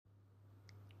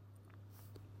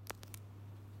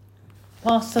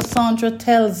Pastor Sandra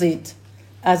tells it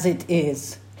as it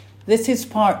is. This is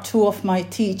part 2 of my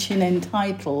teaching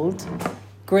entitled,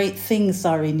 Great Things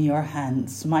Are in Your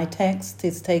Hands. My text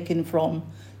is taken from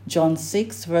John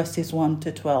 6, verses 1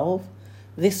 to 12.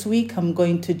 This week I'm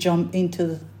going to jump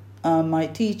into my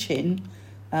teaching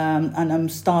and I'm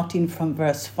starting from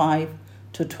verse 5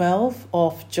 to 12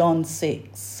 of John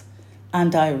 6.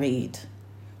 And I read,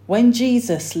 When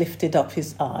Jesus lifted up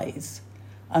his eyes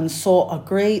and saw a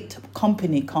great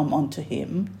company come unto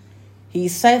him, he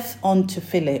saith unto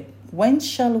Philip, When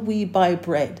shall we buy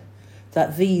bread,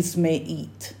 that these may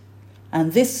eat?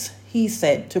 And this he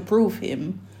said to prove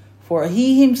him, for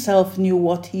he himself knew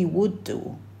what he would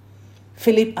do.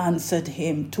 Philip answered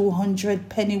him, 200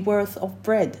 pennyworth of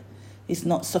bread is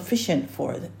not sufficient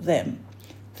for them,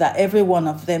 that every one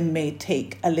of them may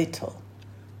take a little.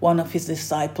 One of his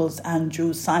disciples,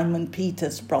 Andrew, Simon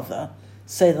Peter's brother,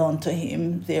 said unto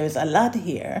him, There is a lad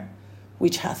here,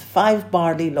 which hath 5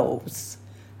 barley loaves,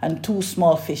 and 2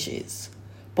 small fishes.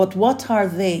 But what are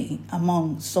they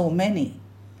among so many?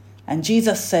 And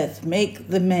Jesus said, Make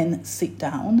the men sit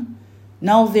down.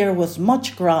 Now there was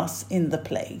much grass in the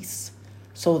place.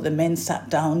 So the men sat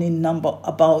down in number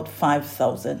about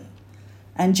 5,000.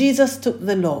 And Jesus took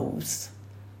the loaves,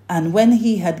 and when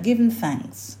he had given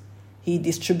thanks, he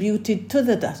distributed to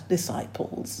the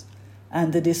disciples,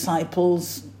 and the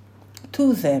disciples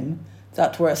to them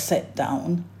that were set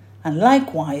down, and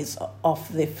likewise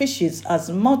of the fishes as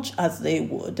much as they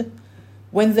would.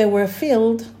 When they were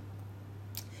filled,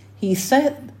 he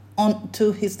said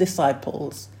unto his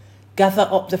disciples, Gather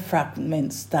up the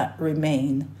fragments that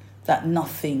remain, that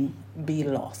nothing be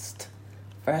lost.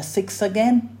 Verse 6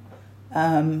 again.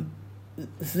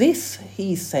 This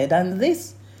he said, and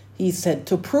this he said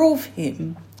to prove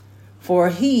him, for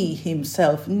he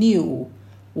himself knew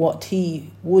what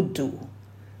he would do.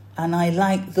 And I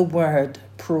like the word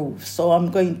prove. So I'm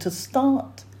going to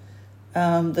start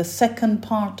the second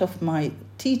part of my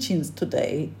teachings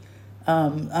today.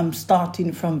 I'm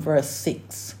starting from verse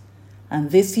 6.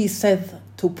 And this he said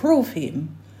to prove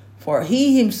him, for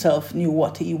he himself knew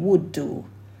what he would do.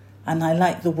 And I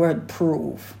like the word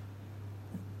prove.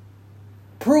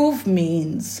 Prove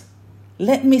means,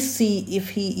 let me see if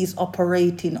he is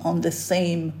operating on the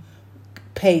same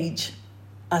page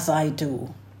as I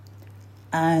do.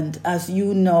 And as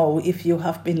you know, if you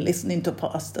have been listening to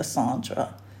Pastor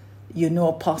Sandra, you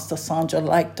know Pastor Sandra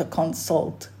liked to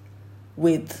consult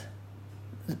with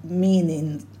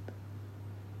meaning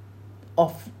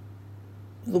of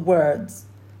the words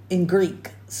in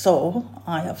Greek. So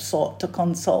I have sought to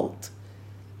consult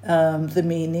the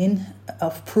meaning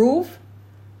of prove.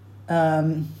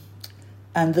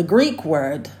 And the Greek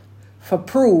word for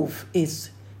prove is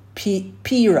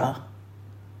pira,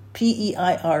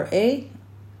 P-E-I-R-A,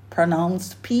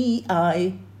 pronounced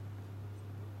P-I-R-A-H.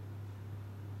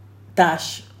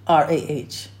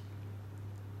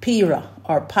 Pira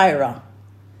or pyra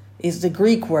is the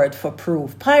Greek word for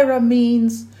prove. Pyra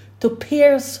means to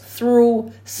pierce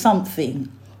through something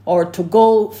or to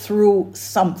go through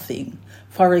something.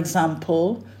 For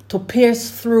example, to pierce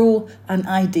through an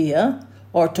idea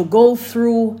or to go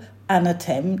through an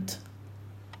attempt,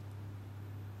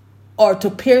 or to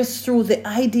pierce through the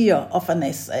idea of an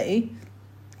essay,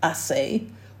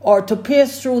 or to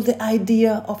pierce through the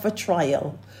idea of a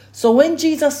trial. So when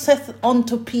Jesus saith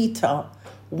unto Peter,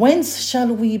 Whence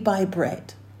shall we buy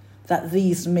bread, that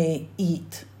these may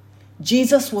eat?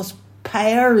 Jesus was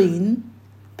piercing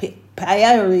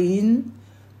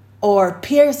or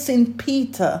piercing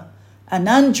Peter and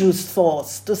Andrew's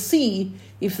thoughts to see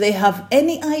if they have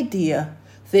any idea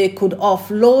they could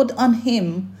offload on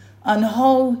him and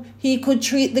how he could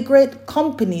treat the great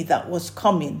company that was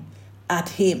coming at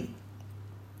him.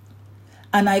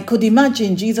 And I could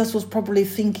imagine Jesus was probably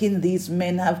thinking, these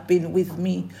men have been with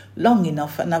me long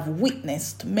enough and have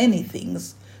witnessed many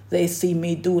things they see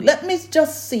me do. Let me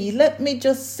just see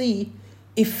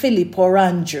if Philip or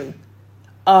Andrew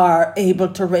are able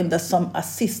to render some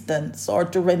assistance or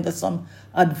to render some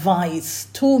advice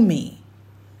to me.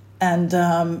 And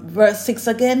verse 6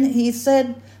 again, he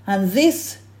said, and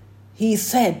this he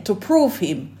said to prove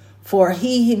him, for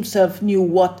he himself knew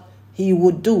what he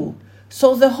would do.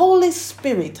 So the Holy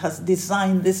Spirit has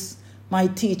designed this, my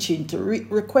teaching, to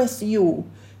request you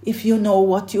if you know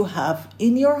what you have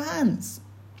in your hands.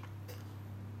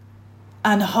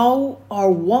 And how or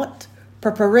what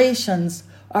preparations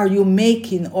are you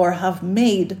making or have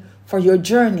made for your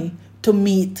journey to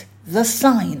meet the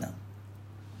sign?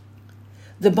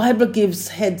 The Bible gives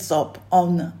heads up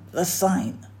on the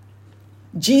sign.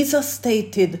 Jesus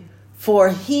stated, for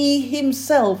he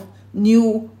himself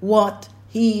knew what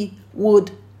he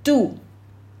would do.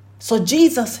 So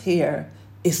Jesus here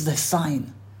is the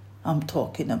sign I'm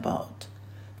talking about.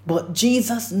 But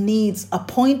Jesus needs a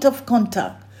point of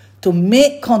contact to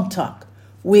make contact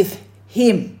with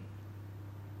him,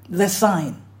 the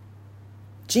sign.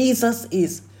 Jesus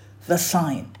is the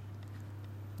sign.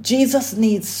 Jesus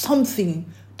needs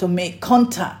something to make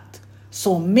contact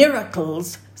so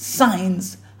miracles,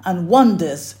 signs, and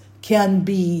wonders can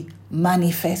be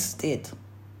manifested.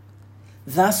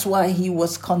 That's why he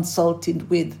was consulted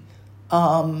with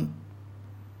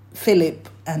Philip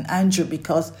and Andrew,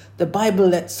 because the Bible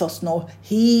lets us know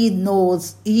he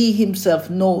himself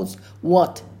knows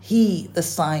what he, the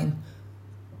sign,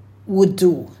 would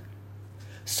do.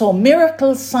 So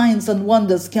miracles, signs, and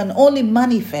wonders can only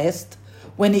manifest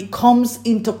when it comes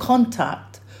into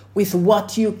contact with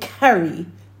what you carry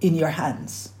in your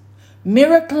hands.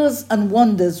 Miracles and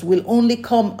wonders will only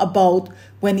come about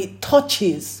when it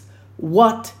touches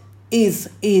what is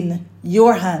in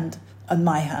your hand and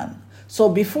my hand. So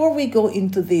before we go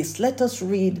into this, let us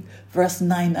read verse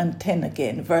 9 and 10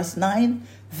 again. Verse 9,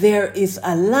 there is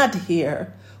a lad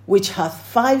here which hath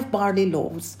 5 barley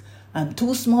loaves and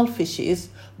 2 small fishes,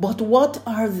 but what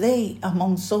are they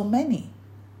among so many?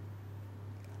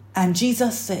 And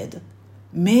Jesus said,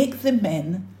 make the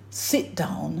men sit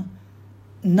down.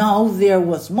 Now there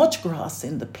was much grass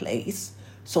in the place,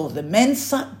 so the men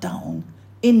sat down,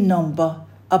 in number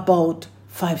about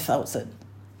 5,000.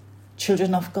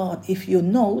 Children of God, if you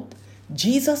note,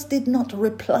 Jesus did not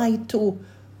reply to,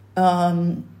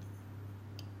 but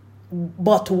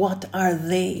what are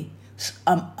they?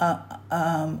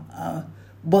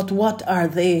 But what are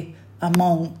they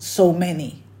among so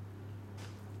many?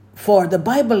 For the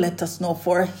Bible let us know,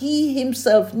 for he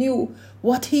himself knew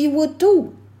what he would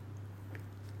do.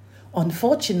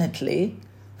 Unfortunately,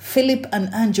 Philip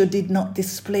and Andrew did not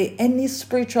display any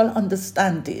spiritual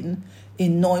understanding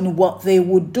in knowing what they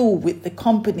would do with the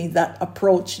company that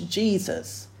approached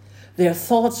Jesus. Their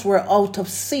thoughts were out of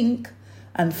sync,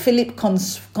 and Philip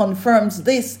confirms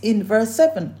this in verse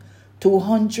 7.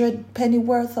 200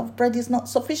 pennyworth of bread is not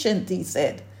sufficient, he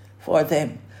said, for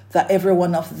them, that every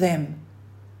one of them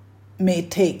may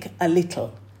take a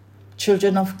little.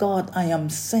 Children of God, I am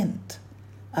sent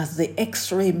as the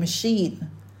X-ray machine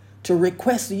to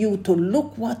request you to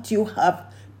look what you have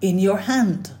in your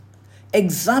hand.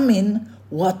 Examine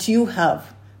what you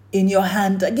have in your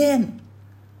hand again.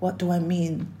 What do I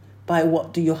mean by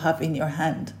what do you have in your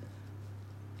hand?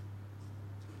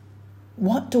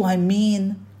 What do I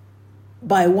mean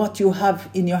by what you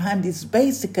have in your hand is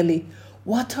basically,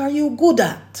 what are you good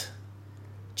at?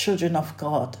 Children of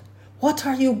God, what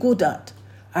are you good at?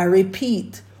 I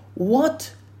repeat,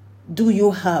 what do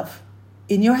you have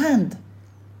in your hand?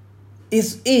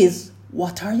 Is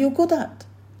what are you good at?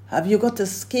 Have you got a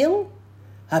skill?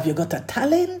 Have you got a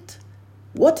talent?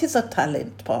 What is a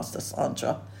talent, Pastor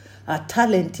Sandra? A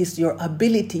talent is your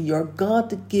ability, your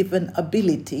God-given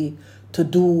ability to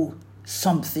do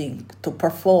something, to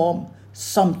perform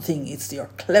something. It's your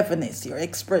cleverness, your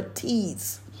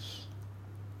expertise,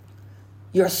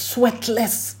 your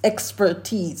sweatless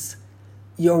expertise,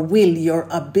 your will, your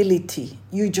ability.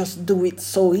 You just do it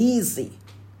so easy.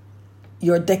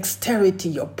 Your dexterity,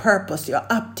 your purpose,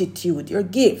 your aptitude, your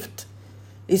gift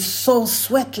is so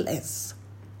sweatless.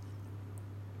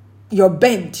 Your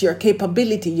bent, your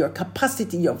capability, your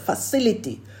capacity, your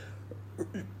facility,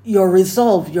 your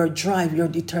resolve, your drive, your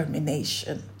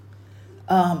determination.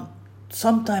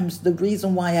 Sometimes the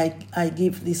reason why I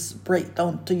give this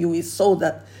breakdown to you is so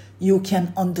that you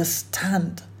can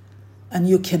understand and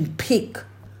you can pick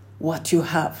what you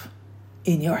have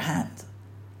in your hand.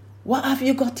 What have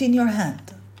you got in your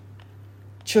hand?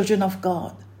 Children of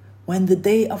God, when the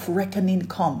day of reckoning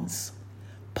comes,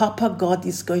 Papa God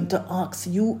is going to ask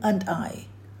you and I,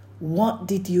 what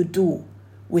did you do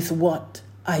with what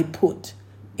I put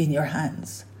in your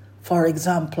hands? For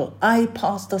example, I,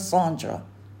 Pastor Sandra,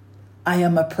 I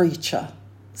am a preacher,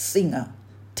 singer,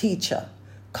 teacher,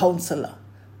 counselor,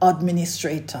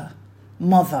 administrator,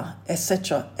 mother,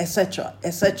 etc., etc.,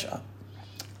 etc.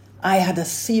 I had a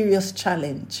serious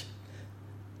challenge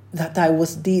that I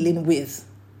was dealing with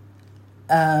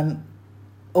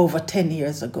over 10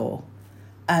 years ago.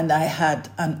 And I had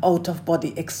an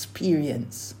out-of-body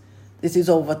experience. This is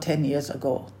over 10 years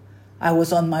ago. I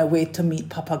was on my way to meet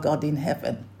Papa God in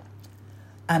heaven.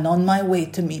 And on my way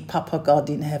to meet Papa God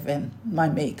in heaven, my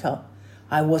Maker,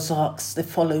 I was asked the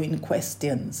following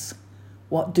questions.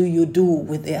 What do you do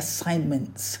with the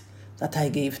assignments that I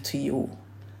gave to you?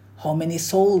 How many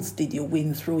souls did you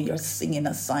win through your singing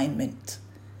assignment?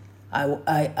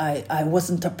 I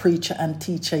wasn't a preacher and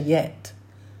teacher yet.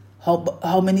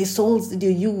 How many souls did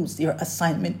you use your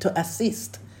assignment to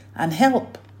assist and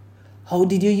help? How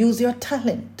did you use your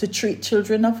talent to treat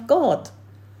children of God?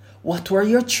 What were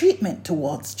your treatment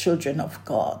towards children of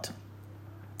God?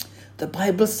 The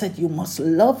Bible said you must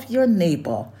love your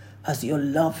neighbor as you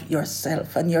love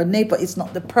yourself. And your neighbor is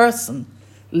not the person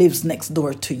lives next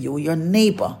door to you. Your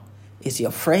neighbor is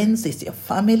your friends, is your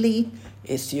family,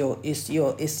 is your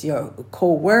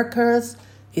co-workers,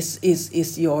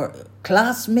 is your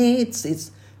classmates,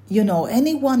 is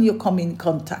anyone you come in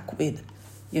contact with.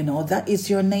 That is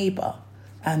your neighbor.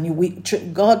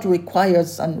 And God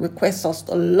requires and requests us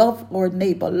to love our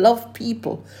neighbor, love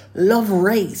people, love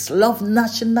race, love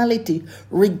nationality,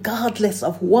 regardless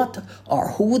of what or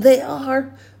who they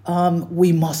are.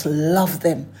 We must love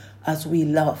them as we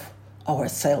love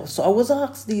ourselves. So I was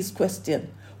asked these questions.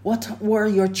 What were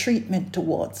your treatment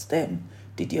towards them?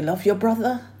 Did you love your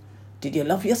brother? Did you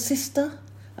love your sister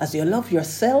as you love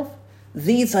yourself?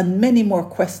 These and many more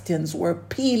questions were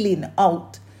peeling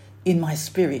out in my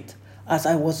spirit as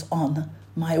I was on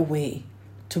my way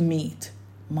to meet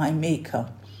my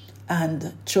Maker.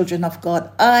 And children of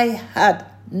God, I had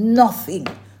nothing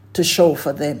to show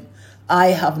for them. I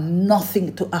have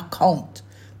nothing to account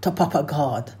to Papa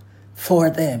God for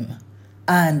them.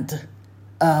 And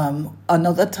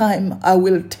another time I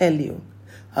will tell you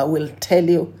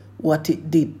what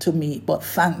it did to me. But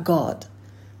thank God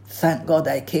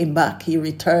I came back. He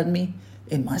returned me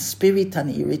in my spirit, and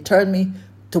he returned me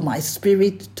to my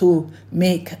spirit to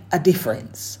make a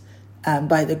difference. And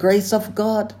by the grace of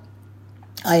God,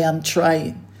 I am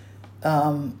trying.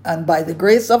 And by the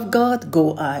grace of God,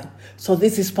 go I. So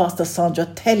this is Pastor Sandra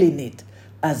telling it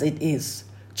as it is.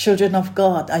 Children of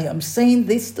God, I am saying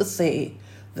this to say,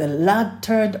 the lad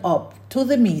turned up to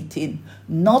the meeting,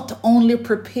 not only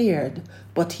prepared,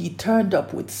 but he turned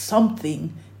up with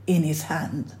something in his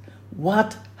hand.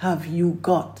 What have you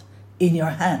got in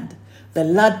your hand? The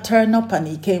lad turned up and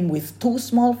he came with 2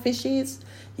 small fishes.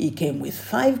 He came with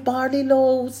 5 barley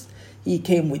loaves. He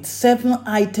came with 7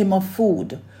 items of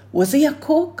food. Was he a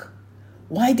cook?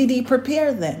 Why did he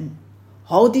prepare them?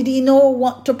 How did he know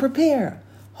what to prepare?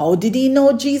 How did he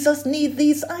know Jesus needs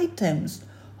these items?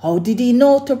 How did he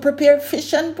know to prepare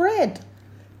fish and bread?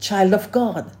 Child of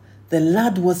God, the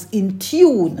lad was in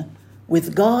tune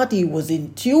with God. He was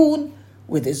in tune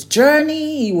with his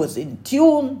journey. He was in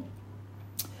tune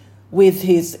with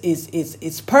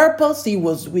his purpose. He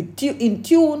was in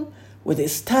tune with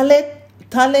his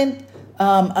talent.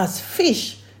 As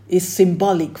fish is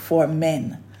symbolic for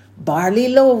men. Barley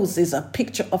loaves is a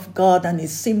picture of God and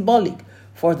is symbolic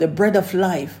for the bread of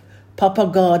life, Papa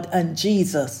God and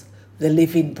Jesus, the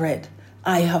living bread.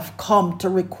 I have come to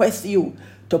request you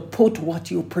to put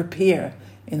what you prepare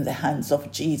in the hands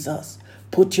of Jesus.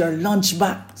 Put your lunch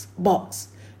box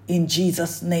in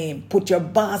Jesus' name. Put your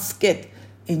basket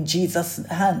in Jesus'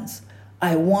 hands.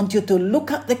 I want you to look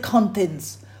at the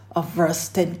contents of verse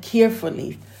 10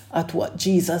 carefully at what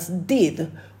Jesus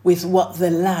did with what the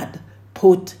lad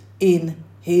put in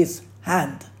his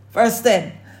hand. Verse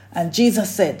 10, and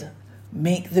Jesus said,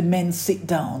 make the men sit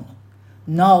down.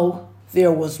 Now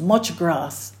there was much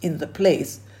grass in the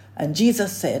place, and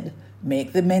Jesus said,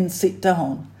 make the men sit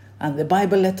down. And the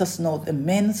Bible let us know the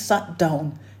men sat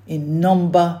down in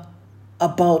number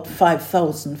about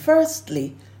 5,000.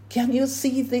 Firstly, can you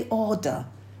see the order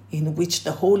in which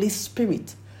the Holy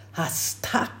Spirit has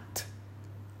stacked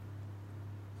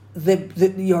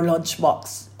your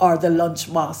lunchbox or the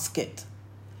lunch basket?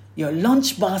 Your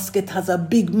lunch basket has a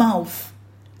big mouth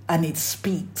and it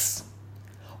speaks.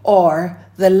 Or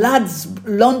the lad's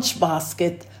lunch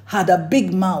basket had a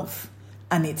big mouth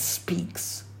and it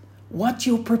speaks. What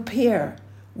you prepare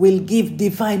will give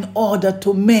divine order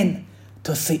to men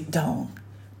to sit down.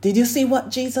 Did you see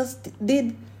what Jesus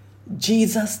did?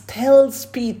 Jesus tells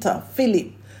Peter,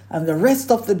 Philip, and the rest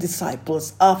of the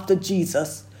disciples after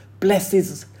Jesus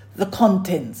blesses the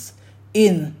contents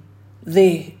in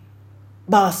the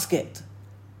basket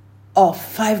of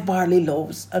 5 barley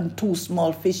loaves and 2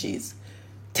 small fishes.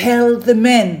 Tell the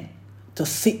men to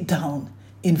sit down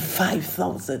in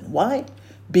 5,000. Why?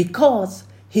 Because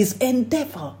his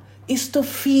endeavor is to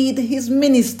feed his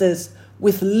ministers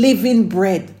with living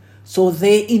bread so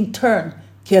they in turn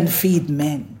can feed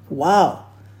men. Wow.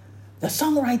 The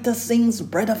songwriter sings,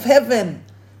 bread of heaven,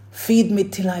 feed me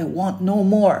till I want no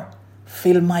more.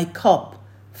 Fill my cup,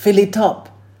 fill it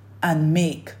up, and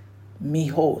make me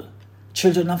whole.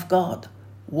 Children of God,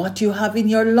 what you have in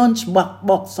your lunch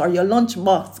box or your lunch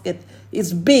basket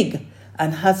is big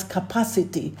and has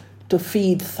capacity to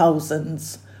feed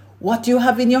thousands. What you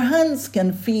have in your hands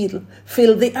can fill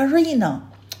the arena.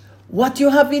 What you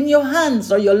have in your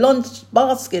hands or your lunch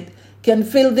basket can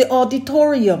fill the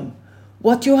auditorium.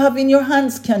 What you have in your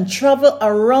hands can travel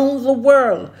around the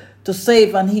world to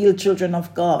save and heal children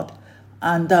of God.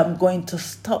 And I'm going to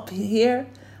stop here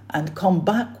and come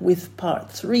back with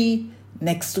part 3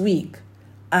 next week.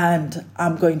 And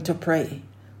I'm going to pray.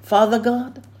 Father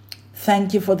God,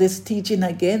 thank you for this teaching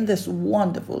again, this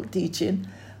wonderful teaching.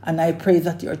 And I pray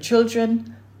that your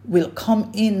children will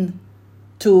come in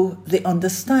to the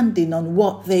understanding on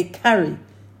what they carry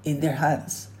in their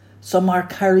hands. Some are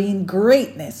carrying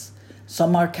greatness.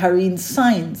 Some are carrying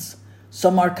signs.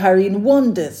 Some are carrying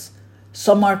wonders.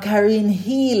 Some are carrying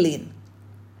healing,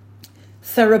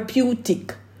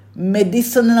 therapeutic,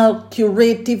 medicinal,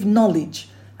 curative knowledge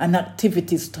and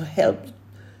activities to help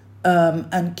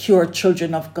and cure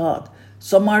children of God.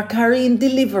 Some are carrying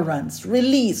deliverance,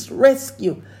 release,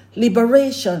 rescue,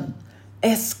 liberation,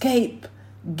 escape,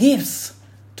 gifts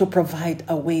to provide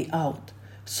a way out.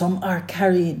 Some are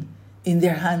carrying in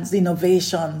their hands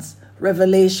innovations,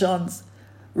 revelations,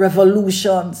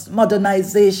 revolutions,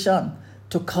 modernization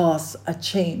to cause a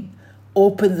change.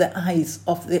 Open the eyes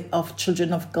of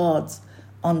children of God's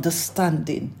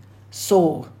understanding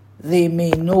so they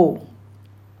may know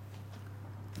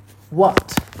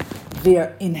what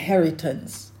their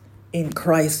inheritance in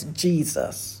Christ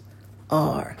Jesus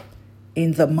are.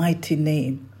 In the mighty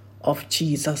name of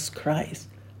Jesus Christ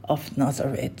of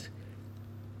Nazareth.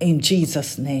 In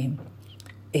Jesus' name,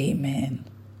 amen.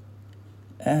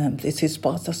 This is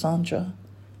Pastor Sandra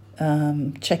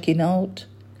checking out.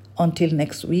 Until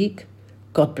next week,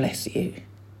 God bless you.